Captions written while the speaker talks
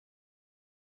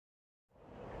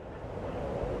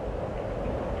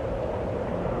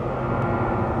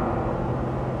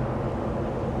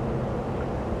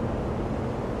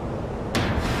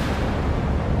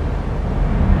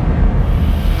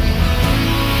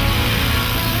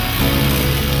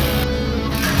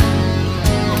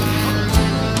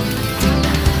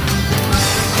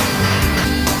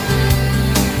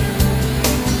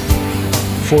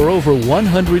For over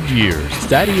 100 years,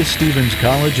 Thaddeus Stevens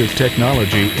College of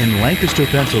Technology in Lancaster,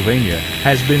 Pennsylvania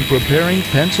has been preparing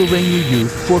Pennsylvania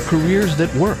youth for careers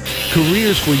that work.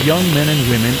 Careers for young men and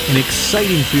women in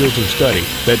exciting fields of study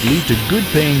that lead to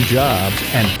good-paying jobs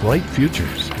and bright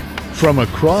futures. From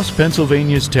across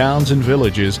Pennsylvania's towns and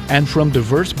villages and from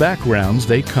diverse backgrounds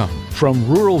they come. From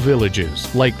rural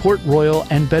villages like Port Royal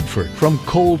and Bedford, from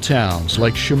coal towns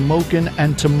like Shamokin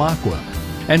and Tamaqua,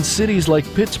 and cities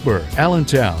like Pittsburgh,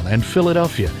 Allentown, and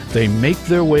Philadelphia, they make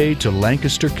their way to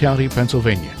Lancaster County,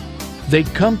 Pennsylvania. They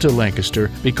come to Lancaster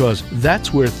because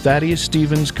that's where Thaddeus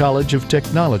Stevens College of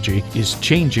Technology is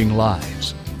changing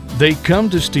lives. They come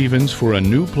to Stevens for a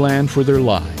new plan for their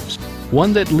lives,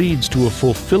 one that leads to a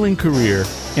fulfilling career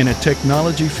in a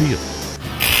technology field.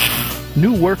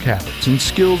 New work habits and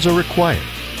skills are required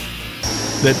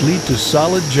that lead to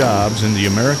solid jobs in the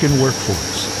American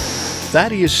workforce.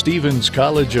 Thaddeus Stevens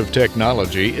College of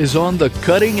Technology is on the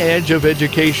cutting edge of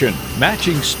education,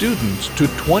 matching students to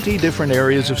 20 different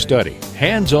areas of study.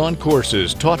 Hands-on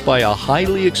courses taught by a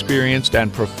highly experienced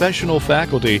and professional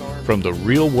faculty from the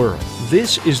real world.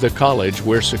 This is the college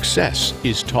where success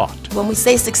is taught. When we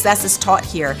say success is taught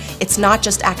here, it's not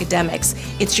just academics,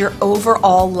 it's your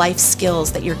overall life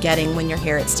skills that you're getting when you're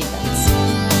here at Stevens.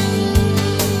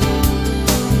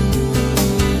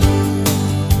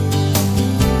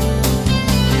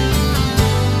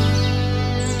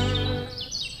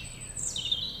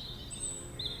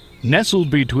 Nestled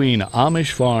between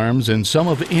Amish farms and some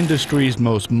of industry's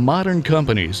most modern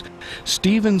companies,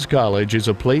 Stevens College is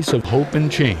a place of hope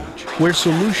and change, where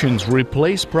solutions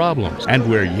replace problems and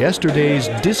where yesterday's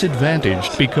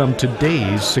disadvantaged become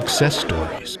today's success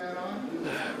stories.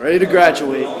 Ready to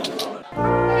graduate.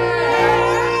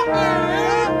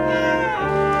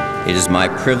 It is my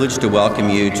privilege to welcome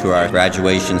you to our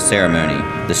graduation ceremony.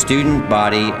 The student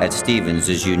body at Stevens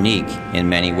is unique in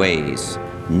many ways,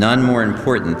 none more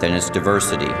important than its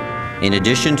diversity. In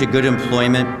addition to good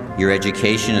employment, your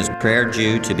education has prepared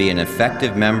you to be an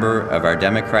effective member of our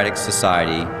democratic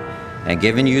society and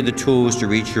given you the tools to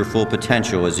reach your full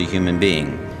potential as a human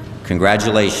being.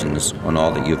 Congratulations on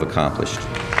all that you've accomplished.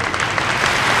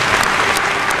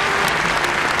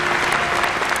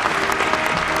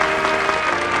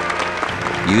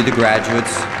 You, the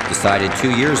graduates, decided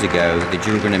 2 years ago that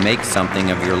you were going to make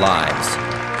something of your lives,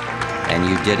 and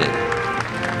you did it.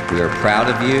 We are proud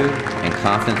of you and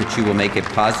confident that you will make a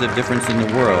positive difference in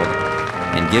the world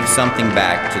and give something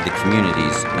back to the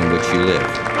communities in which you live.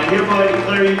 I hereby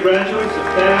declare you graduates of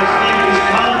Thaddeus Stevens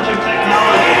College of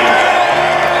Technology.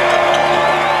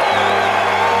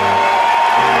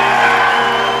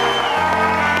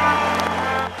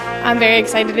 I'm very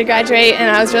excited to graduate,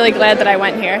 and I was really glad that I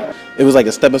went here. It was like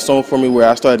a stepping stone for me where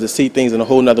I started to see things in a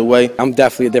whole nother way. I'm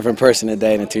definitely a different person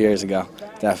today than 2 years ago,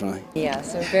 definitely. Yeah,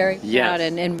 so very proud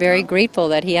and very grateful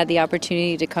that he had the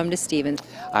opportunity to come to Stevens.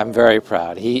 I'm very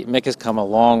proud. Mick has come a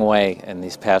long way in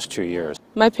these past 2 years.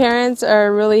 My parents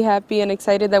are really happy and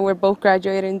excited that we're both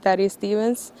graduating Thaddeus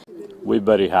Stevens. We're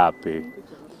very happy.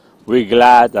 We're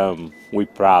glad, we're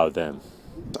proud.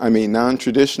 I'm a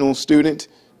non-traditional student,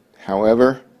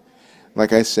 however,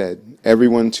 like I said,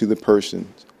 everyone to the person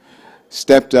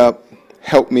stepped up,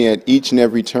 helped me at each and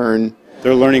every turn.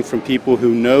 They're learning from people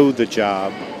who know the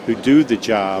job, who do the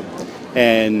job,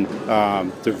 and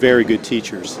they're very good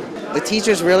teachers. The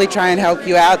teachers really try and help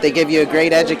you out. They give you a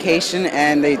great education,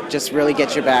 and they just really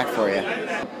get your back for you.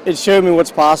 It showed me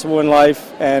what's possible in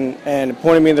life and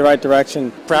pointed me in the right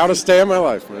direction. Proudest day of my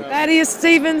life, man. Thaddeus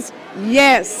Stevens,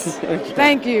 yes.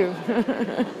 Thank you.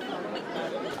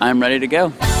 I'm ready to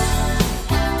go.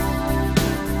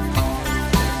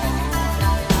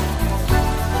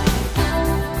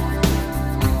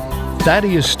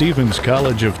 Thaddeus Stevens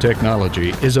College of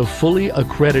Technology is a fully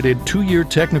accredited 2-year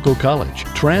technical college,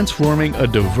 transforming a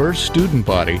diverse student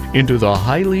body into the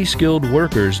highly skilled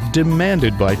workers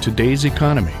demanded by today's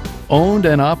economy. Owned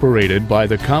and operated by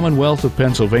the Commonwealth of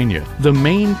Pennsylvania, the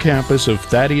main campus of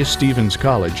Thaddeus Stevens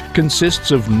College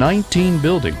consists of 19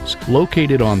 buildings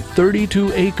located on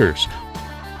 32 acres,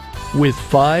 with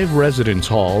 5 residence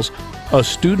halls, a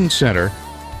student center,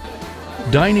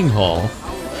 dining hall,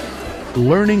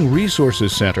 Learning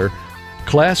Resources Center,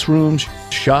 classrooms,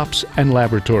 shops, and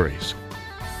laboratories.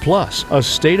 Plus, a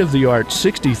state-of-the-art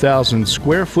 60,000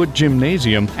 square foot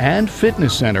gymnasium and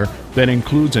fitness center that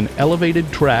includes an elevated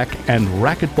track and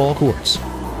racquetball courts.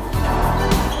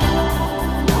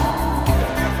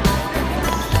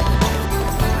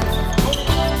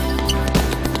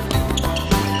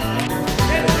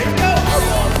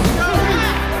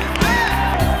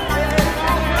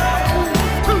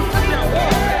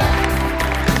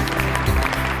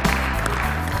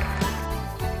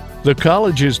 The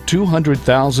college's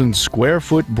 200,000 square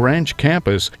foot branch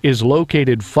campus is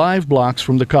located 5 blocks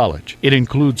from the college. It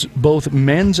includes both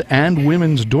men's and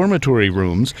women's dormitory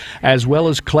rooms, as well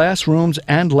as classrooms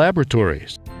and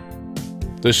laboratories.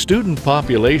 The student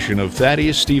population of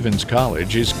Thaddeus Stevens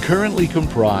College is currently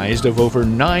comprised of over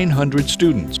 900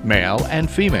 students, male and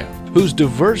female, whose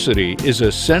diversity is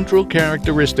a central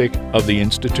characteristic of the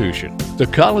institution. The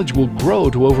college will grow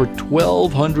to over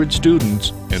 1,200 students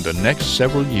in the next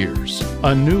several years.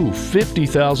 A new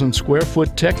 50,000 square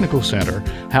foot technical center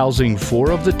housing 4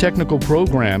 of the technical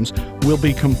programs will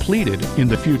be completed in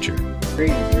the future.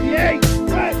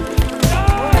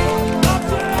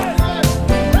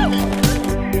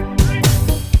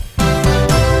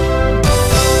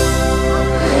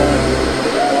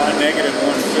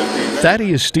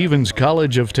 Thaddeus Stevens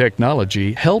College of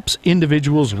Technology helps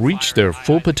individuals reach their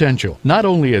full potential, not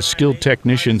only as skilled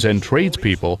technicians and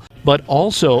tradespeople, but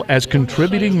also as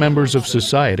contributing members of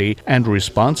society and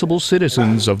responsible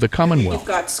citizens of the Commonwealth. You've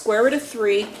got square root of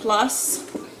 3 plus...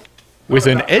 With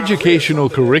an educational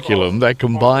curriculum that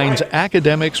combines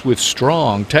academics with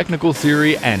strong technical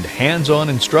theory and hands-on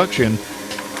instruction,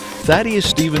 Thaddeus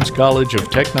Stevens College of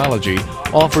Technology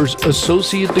offers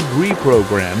associate degree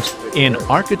programs in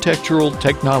architectural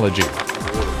technology,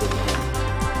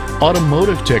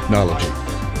 automotive technology,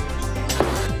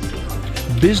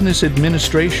 business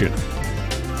administration,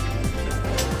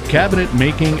 cabinet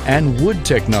making and wood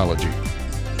technology,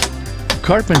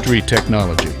 carpentry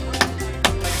technology,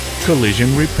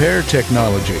 collision repair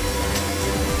technology,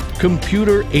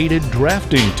 computer-aided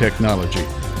drafting technology,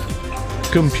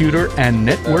 computer and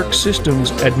network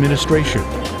systems administration,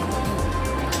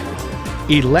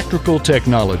 electrical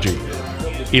technology,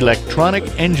 electronic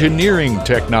engineering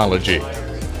technology,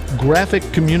 graphic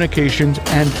communications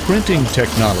and printing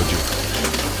technology,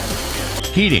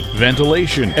 heating,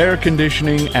 ventilation, air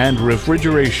conditioning and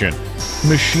refrigeration,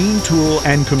 machine tool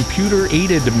and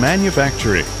computer-aided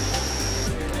manufacturing,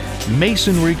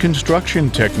 masonry construction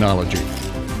technology,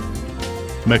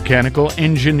 mechanical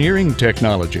engineering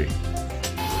technology,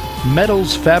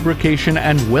 metals fabrication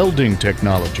and welding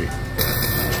technology,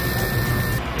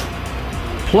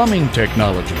 plumbing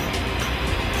technology.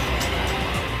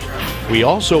 We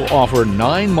also offer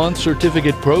 9-month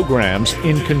certificate programs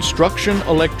in construction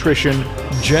electrician,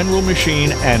 general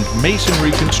machine, and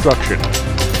masonry construction.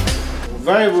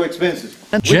 Variable expenses.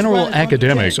 General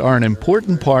academics are an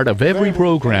important part of every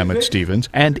program at Stevens,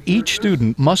 and each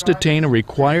student must attain a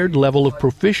required level of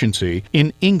proficiency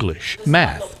in English,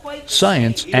 math,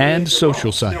 science, and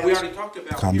social science.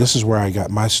 This is where I got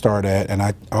my start at, and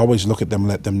I always look at them and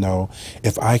let them know,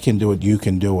 if I can do it, you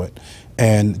can do it.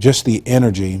 And just the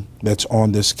energy that's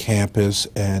on this campus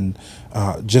and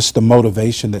just the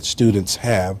motivation that students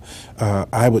have,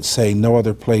 I would say no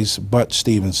other place but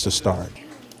Stevens to start.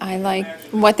 I like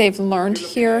what they've learned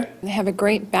here. They have a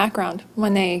great background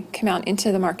when they come out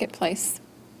into the marketplace.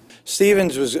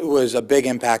 Stevens was a big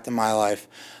impact in my life.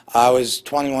 I was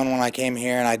 21 when I came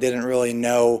here, and I didn't really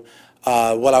know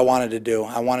what I wanted to do.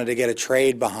 I wanted to get a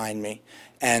trade behind me.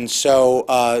 And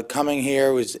so coming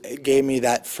here gave me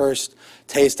that first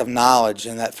taste of knowledge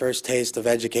and that first taste of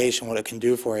education, what it can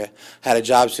do for you. Had a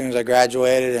job as soon as I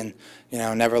graduated and,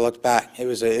 never looked back. It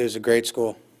was a great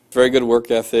school. Very good work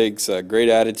ethics, great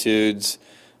attitudes,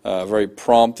 very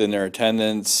prompt in their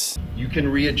attendance. You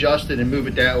can readjust it and move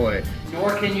it that way.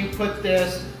 Nor can you put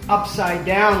this upside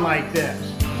down like this.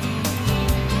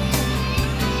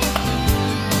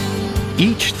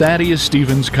 Each Thaddeus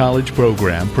Stevens College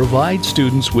program provides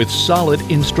students with solid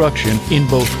instruction in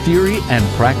both theory and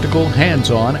practical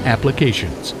hands-on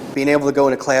applications. Being able to go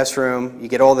in a classroom, you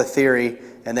get all the theory,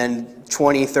 and then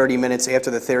 20, 30 minutes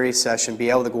after the theory session, be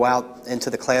able to go out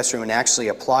into the classroom and actually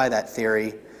apply that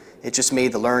theory. It just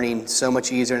made the learning so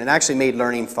much easier, and it actually made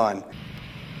learning fun.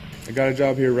 I got a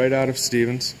job here right out of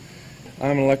Stevens.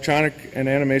 I'm an electronic and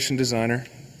animation designer.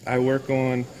 I work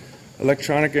on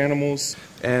electronic animals,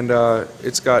 and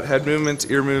it's got head movements,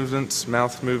 ear movements,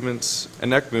 mouth movements,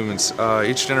 and neck movements.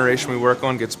 Each generation we work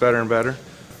on gets better and better.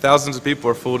 Thousands of people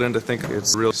are fooled in to think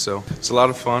it's real, so it's a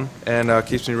lot of fun and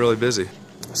keeps me really busy.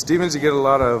 Stevens, you get a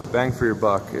lot of bang for your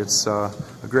buck. It's a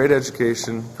great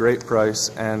education, great price,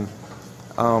 and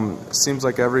it seems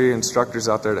like every instructor's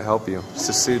out there to help you. It's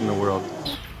a seed in the world.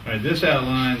 All right, this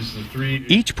outlines the 3...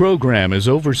 Each program is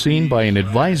overseen by an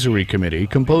advisory committee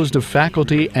composed of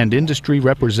faculty and industry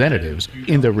representatives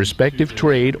in their respective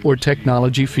trade or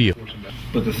technology field.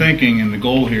 But the thinking and the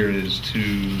goal here is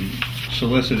to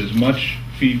solicit as much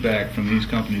feedback from these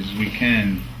companies as we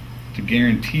can to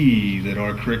guarantee that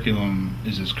our curriculum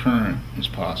is as current as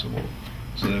possible,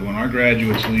 so that when our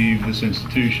graduates leave this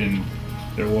institution,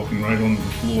 they're walking right onto the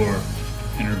floor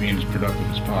and are being as productive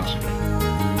as possible.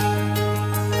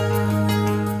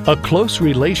 A close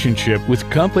relationship with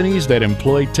companies that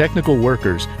employ technical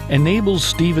workers enables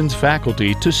Stevens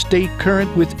faculty to stay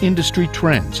current with industry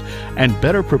trends and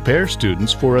better prepare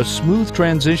students for a smooth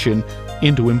transition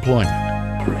into employment.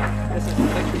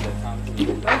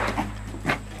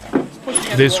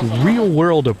 This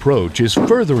real-world approach is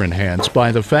further enhanced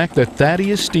by the fact that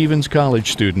Thaddeus Stevens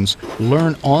College students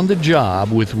learn on the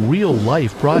job with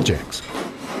real-life projects.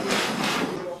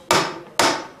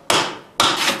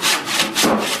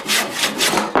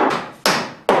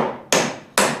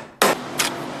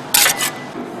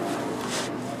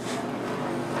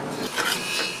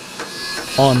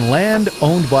 On land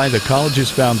owned by the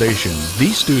college's foundation,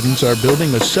 these students are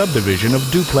building a subdivision of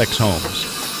duplex homes.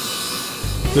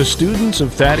 The students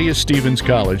of Thaddeus Stevens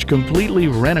College completely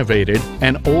renovated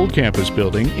an old campus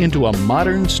building into a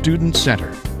modern student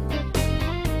center.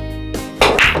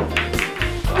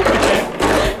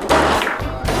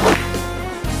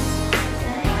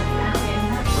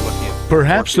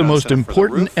 Perhaps the most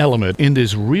important element in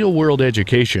this real-world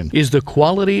education is the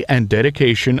quality and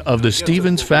dedication of the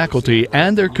Stevens faculty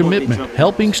and their commitment,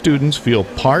 helping students feel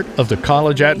part of the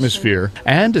college atmosphere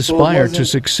and aspire to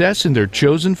success in their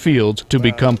chosen fields to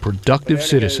become productive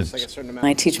citizens.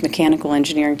 I teach mechanical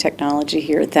engineering technology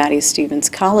here at Thaddeus Stevens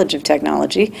College of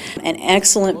Technology. An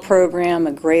excellent program,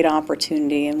 a great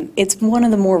opportunity, and it's one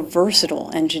of the more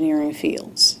versatile engineering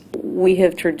fields. We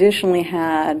have traditionally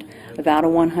had about a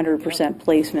 100%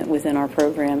 placement within our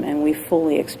program, and we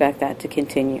fully expect that to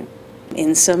continue.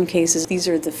 In some cases, these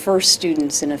are the first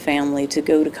students in a family to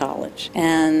go to college,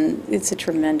 and it's a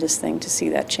tremendous thing to see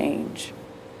that change.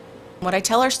 What I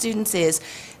tell our students is,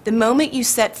 the moment you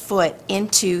set foot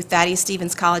into Thaddeus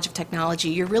Stevens College of Technology,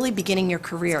 you're really beginning your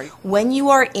career. When you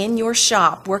are in your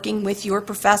shop working with your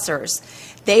professors,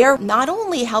 they are not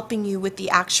only helping you with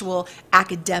the actual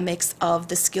academics of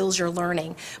the skills you're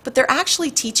learning, but they're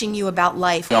actually teaching you about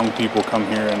life. Young people come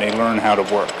here and they learn how to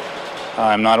work.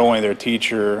 I'm not only their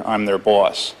teacher, I'm their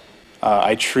boss.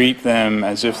 I treat them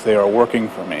as if they are working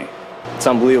for me. It's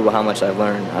unbelievable how much I've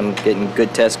learned. I'm getting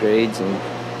good test grades, and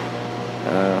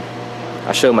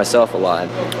I show myself a lot.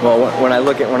 Well, when I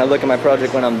look at my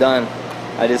project when I'm done,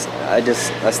 I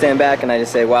stand back and I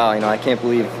just say, wow, I can't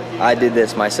believe I did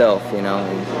this myself,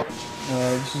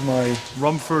 This is my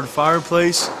Rumford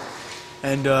fireplace,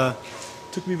 and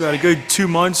took me about a good 2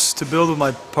 months to build with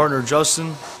my partner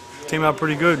Justin. Came out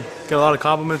pretty good. Got a lot of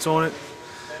compliments on it.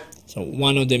 So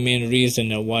one of the main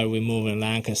reasons why we move in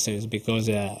Lancaster is because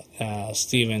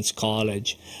Stevens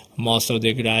College, most of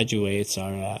the graduates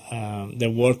they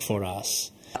work for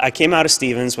us. I came out of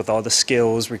Stevens with all the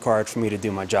skills required for me to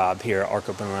do my job here at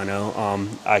Arco Milano.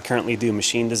 I currently do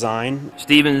machine design.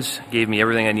 Stevens gave me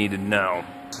everything I needed to know.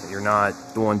 You're not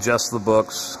doing just the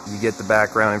books, you get the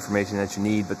background information that you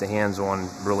need, but the hands-on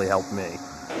really helped me.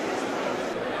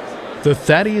 The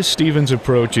Thaddeus Stevens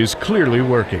approach is clearly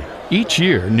working. Each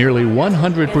year, nearly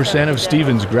 100% of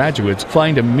Stevens graduates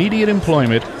find immediate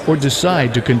employment or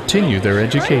decide to continue their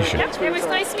education. It was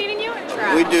nice meeting you.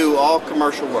 We do all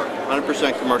commercial work,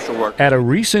 100% commercial work. At a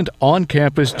recent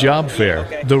on-campus job fair,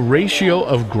 the ratio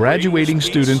of graduating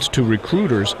students to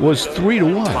recruiters was 3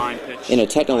 to 1. In a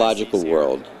technological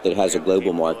world that has a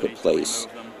global marketplace,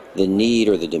 the need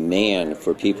or the demand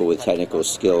for people with technical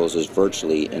skills is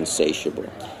virtually insatiable.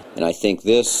 And I think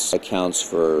this accounts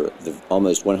for the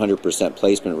almost 100%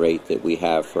 placement rate that we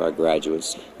have for our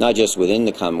graduates, not just within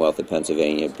the Commonwealth of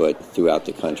Pennsylvania, but throughout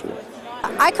the country.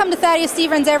 I come to Thaddeus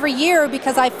Stevens every year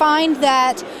because I find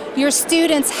that your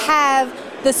students have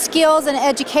the skills and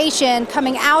education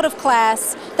coming out of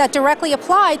class that directly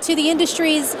apply to the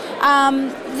industries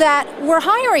that we're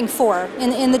hiring for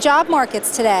in the job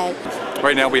markets today.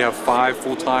 Right now we have 5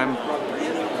 full-time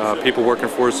people working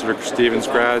for us that are Stevens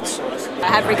grads. I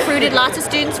have recruited lots of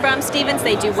students from Stevens.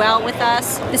 They do well with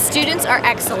us. The students are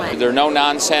excellent. They're no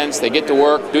nonsense. They get to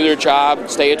work, do their job,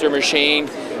 stay at their machine,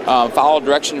 follow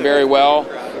direction very well.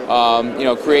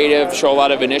 Creative, show a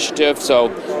lot of initiative, so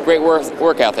great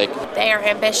work ethic. They are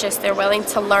ambitious, they're willing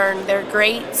to learn, they're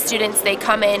great students. They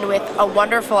come in with a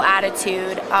wonderful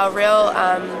attitude, a real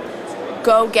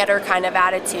go-getter kind of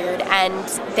attitude, and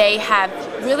they have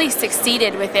really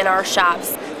succeeded within our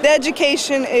shops. The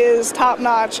education is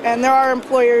top-notch, and there are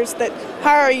employers that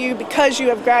hire you because you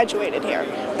have graduated here.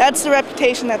 That's the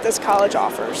reputation that this college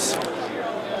offers.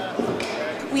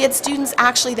 We had students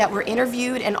actually that were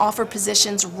interviewed and offered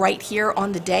positions right here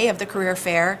on the day of the career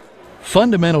fair.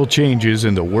 Fundamental changes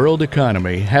in the world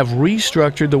economy have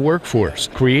restructured the workforce,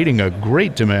 creating a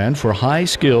great demand for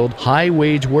high-skilled,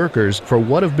 high-wage workers for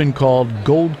what have been called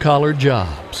gold-collar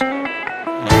jobs.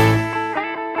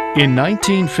 In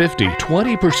 1950,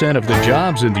 20% of the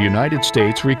jobs in the United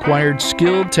States required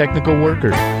skilled technical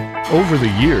workers. Over the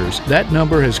years, that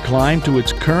number has climbed to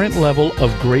its current level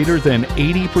of greater than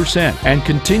 80% and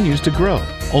continues to grow.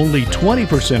 Only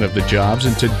 20% of the jobs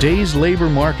in today's labor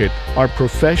market are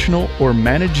professional or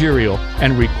managerial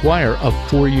and require a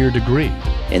 4-year degree.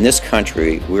 In this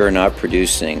country, we are not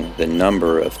producing the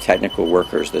number of technical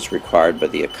workers that's required by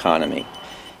the economy.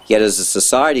 Yet as a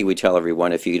society, we tell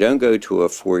everyone if you don't go to a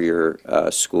 4-year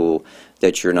school,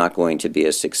 that you're not going to be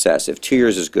a success. If 2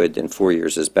 years is good, then 4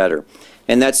 years is better.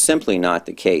 And that's simply not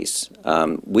the case.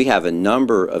 We have a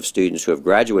number of students who have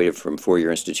graduated from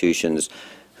 4-year institutions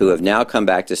who have now come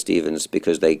back to Stevens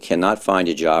because they cannot find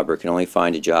a job or can only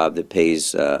find a job that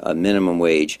pays a minimum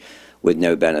wage with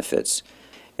no benefits.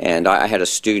 And I had a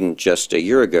student just a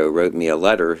year ago wrote me a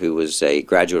letter who was a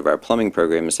graduate of our plumbing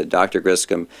program and said, Dr.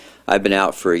 Griscom, I've been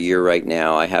out for a year right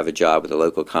now. I have a job with a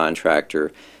local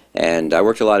contractor. And I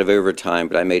worked a lot of overtime,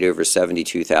 but I made over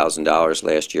 $72,000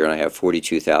 last year, and I have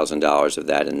 $42,000 of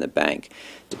that in the bank.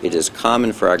 It is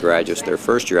common for our graduates, their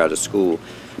first year out of school,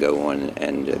 go on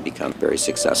and become very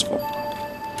successful.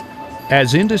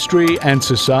 As industry and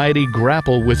society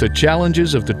grapple with the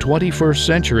challenges of the 21st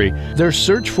century, their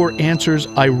search for answers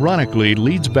ironically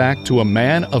leads back to a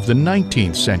man of the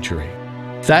 19th century.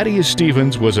 Thaddeus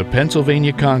Stevens was a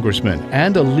Pennsylvania congressman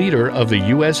and a leader of the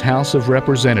U.S. House of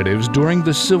Representatives during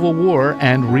the Civil War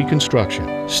and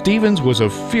Reconstruction. Stevens was a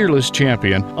fearless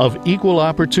champion of equal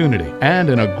opportunity and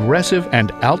an aggressive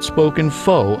and outspoken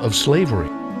foe of slavery.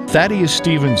 Thaddeus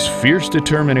Stevens' fierce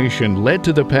determination led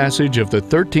to the passage of the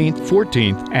 13th,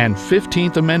 14th, and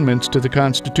 15th Amendments to the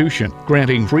Constitution,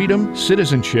 granting freedom,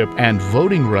 citizenship, and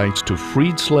voting rights to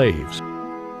freed slaves.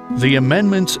 The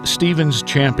amendments Stevens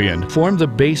championed formed the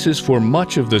basis for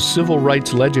much of the civil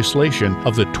rights legislation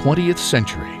of the 20th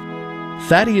century.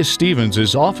 Thaddeus Stevens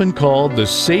is often called the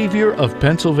savior of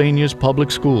Pennsylvania's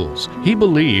public schools. He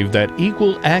believed that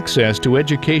equal access to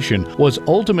education was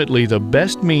ultimately the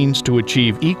best means to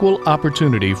achieve equal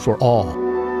opportunity for all.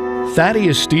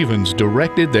 Thaddeus Stevens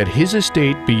directed that his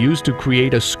estate be used to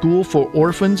create a school for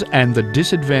orphans and the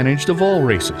disadvantaged of all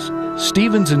races.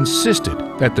 Stevens insisted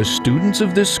that the students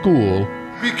of this school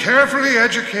be carefully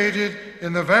educated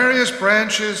in the various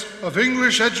branches of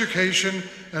English education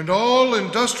and all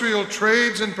industrial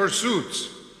trades and pursuits.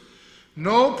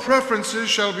 No preferences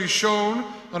shall be shown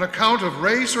on account of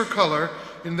race or color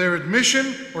in their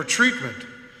admission or treatment.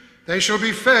 They shall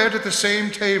be fed at the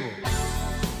same table.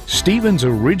 Stevens'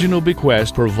 original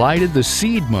bequest provided the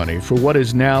seed money for what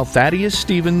is now Thaddeus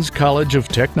Stevens College of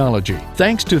Technology.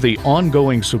 Thanks to the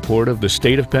ongoing support of the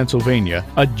state of Pennsylvania,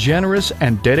 a generous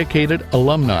and dedicated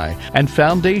alumni, and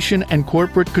foundation and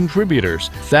corporate contributors,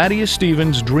 Thaddeus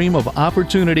Stevens' dream of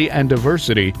opportunity and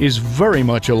diversity is very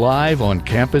much alive on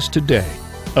campus today.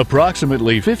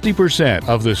 Approximately 50%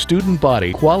 of the student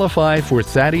body qualify for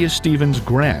Thaddeus Stevens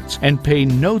grants and pay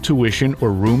no tuition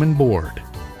or room and board.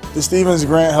 The Stevens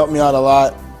grant helped me out a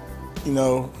lot,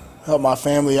 helped my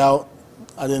family out.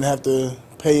 I didn't have to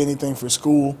pay anything for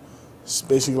school. It's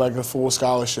basically like a full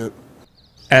scholarship.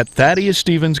 At Thaddeus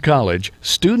Stevens College,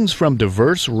 students from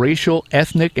diverse racial,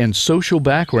 ethnic, and social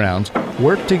backgrounds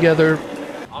work together,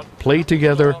 play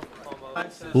together,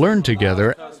 learn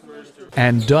together,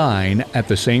 and dine at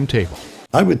the same table.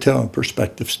 I would tell a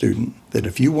prospective student that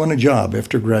if you want a job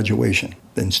after graduation,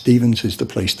 then Stevens is the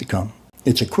place to come.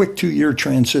 It's a quick 2-year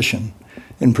transition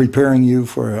in preparing you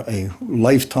for a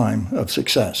lifetime of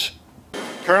success.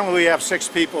 Currently we have 6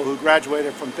 people who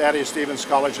graduated from Thaddeus Stevens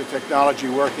College of Technology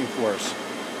working for us.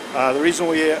 The reason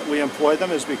we employ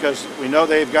them is because we know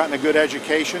they've gotten a good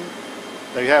education,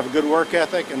 they have a good work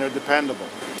ethic, and they're dependable.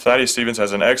 Thaddeus Stevens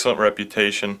has an excellent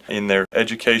reputation in their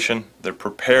education, their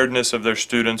preparedness of their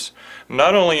students,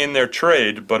 not only in their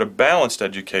trade, but a balanced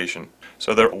education.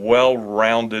 So they're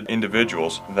well-rounded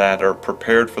individuals that are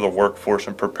prepared for the workforce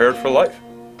and prepared for life.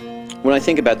 When I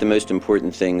think about the most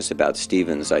important things about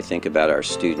Stevens, I think about our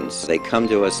students. They come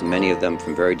to us, many of them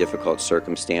from very difficult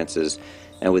circumstances,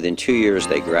 and within 2 years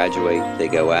they graduate, they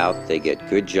go out, they get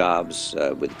good jobs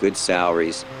with good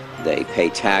salaries, they pay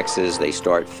taxes, they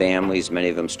start families, many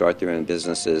of them start their own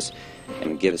businesses,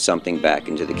 and give something back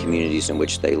into the communities in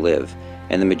which they live.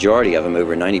 And the majority of them,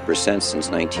 over 90% since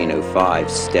 1905,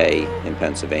 stay in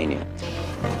Pennsylvania.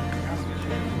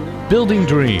 Building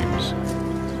dreams,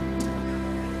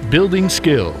 building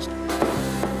skills,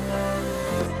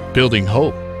 building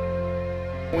hope,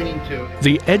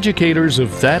 The educators of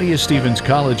Thaddeus Stevens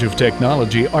College of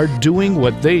Technology are doing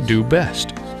what they do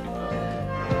best.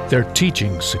 They're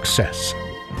teaching success.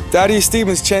 Thaddeus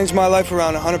Stevens changed my life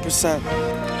around 100%.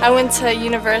 I went to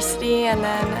university and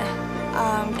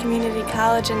then community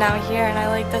college and now here, and I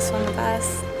like this one the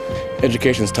best.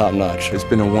 Education's top-notch. It's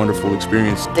been a wonderful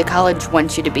experience. The college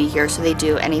wants you to be here, so they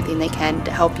do anything they can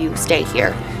to help you stay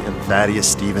here. And Thaddeus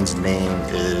Stevens' name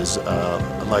is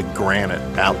like granite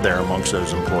out there amongst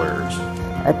those employers.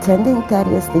 Attending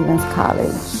Thaddeus Stevens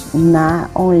College not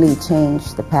only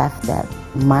changed the path that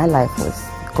my life was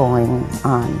going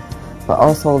on, but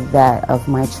also that of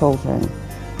my children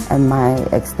and my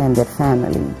extended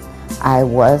family. I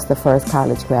was the first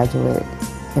college graduate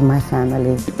in my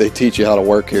family. They teach you how to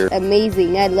work here.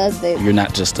 Amazing, I love it. You're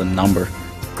not just a number.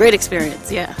 Great experience,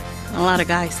 yeah. A lot of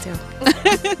guys too.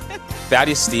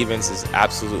 Thaddeus Stevens is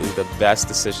absolutely the best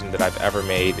decision that I've ever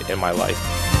made in my life.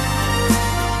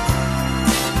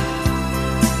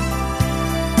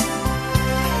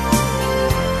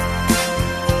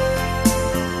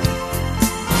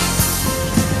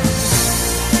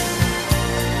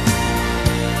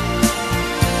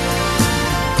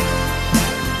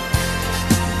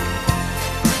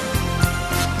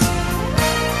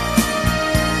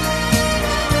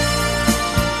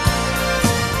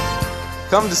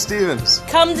 Come to Stevens.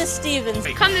 Come to Stevens.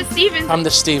 Come to Stevens. Come to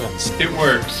Stevens. It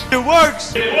works. It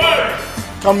works. It works.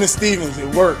 Come to Stevens,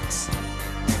 it works.